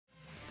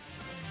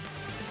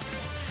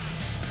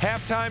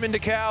Halftime in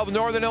DeKalb,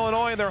 Northern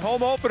Illinois, and their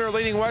home opener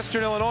leading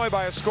Western Illinois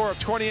by a score of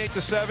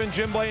 28-7.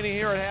 Jim Blaney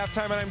here at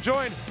halftime, and I'm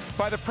joined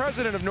by the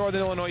president of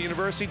Northern Illinois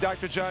University,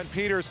 Dr. John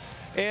Peters.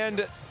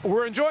 And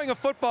we're enjoying a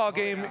football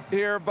game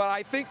here, but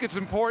I think it's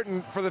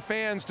important for the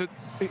fans to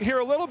hear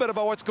a little bit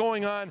about what's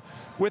going on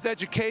with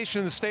education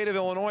in the state of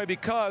Illinois,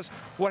 because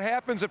what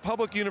happens at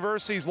public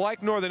universities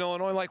like Northern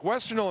Illinois, like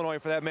Western Illinois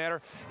for that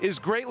matter, is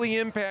greatly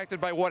impacted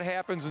by what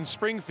happens in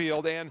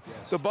Springfield. And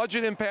the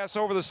budget impasse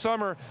over the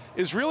summer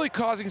is really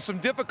causing some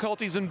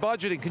difficulties in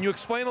budgeting. Can you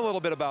explain a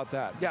little bit about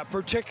that? Yeah,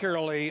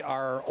 particularly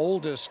our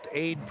oldest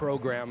aid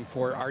program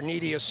for our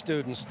neediest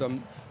students, the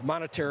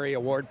Monetary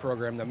Award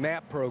Program, the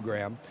MAP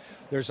program.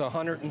 There's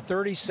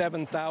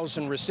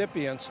 137,000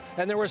 recipients,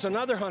 and there was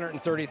another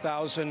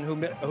 130,000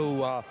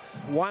 who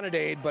wanted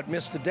aid but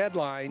missed the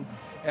deadline.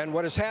 And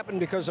what has happened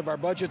because of our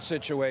budget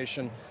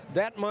situation,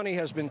 that money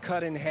has been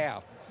cut in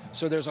half.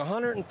 So there's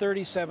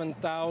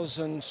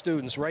 137,000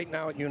 students right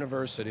now at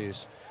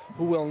universities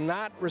who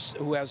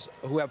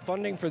have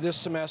funding for this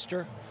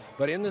semester,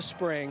 but in the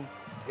spring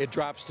it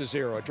drops to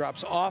zero. It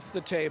drops off the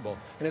table.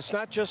 And it's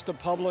not just the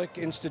public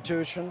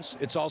institutions,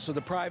 it's also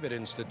the private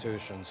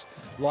institutions.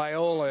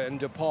 Loyola and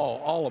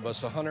DePaul, all of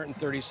us,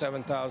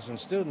 137,000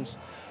 students.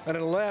 And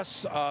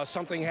unless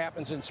something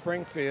happens in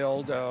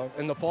Springfield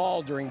in the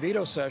fall during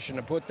veto session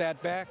to put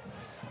that back,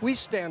 we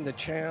stand the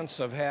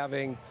chance of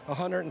having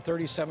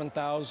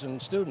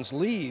 137,000 students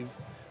leave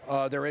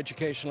their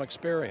educational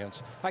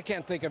experience. I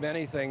can't think of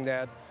anything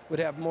that would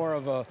have more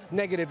of a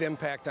negative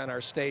impact on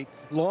our state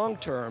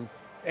long-term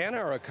and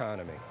our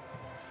economy.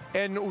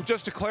 And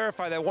just to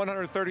clarify, that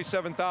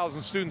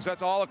 137,000 students,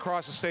 that's all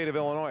across the state of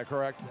Illinois,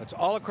 correct? That's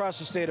all across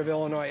the state of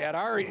Illinois. At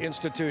our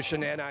institution,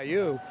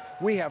 NIU,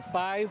 we have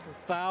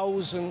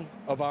 5,000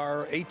 of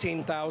our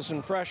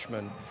 18,000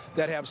 freshmen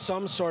that have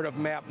some sort of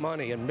MAP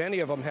money, and many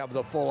of them have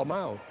the full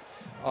amount.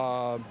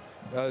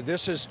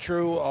 This is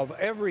true of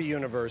every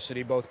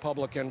university, both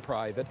public and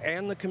private,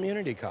 and the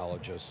community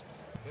colleges.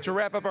 To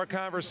wrap up our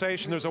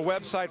conversation, there's a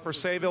website for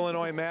Save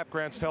Illinois MAP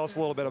grants. Tell us a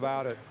little bit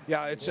about it.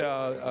 Yeah, it's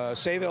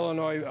Save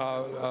Illinois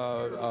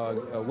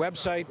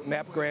website,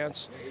 MAP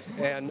grants,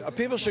 and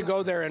people should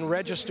go there and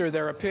register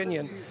their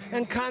opinion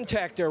and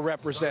contact their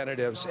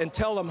representatives and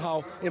tell them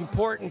how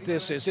important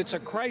this is. It's a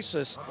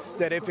crisis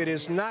that if it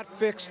is not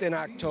fixed in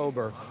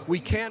October, we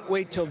can't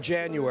wait till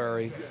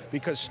January,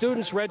 because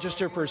students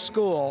register for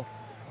school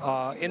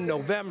in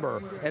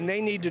November, and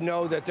they need to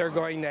know that they're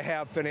going to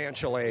have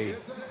financial aid.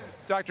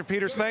 Dr.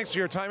 Peters, thanks for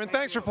your time, and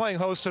thanks for playing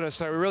host to us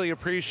tonight. We really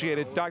appreciate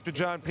it. Dr.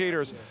 John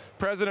Peters,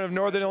 president of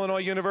Northern Illinois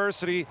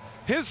University.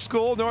 His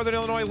school, Northern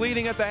Illinois,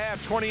 leading at the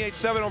half,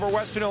 28-7 over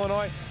Western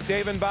Illinois.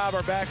 Dave and Bob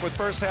are back with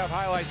first half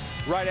highlights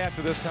right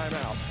after this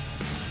timeout.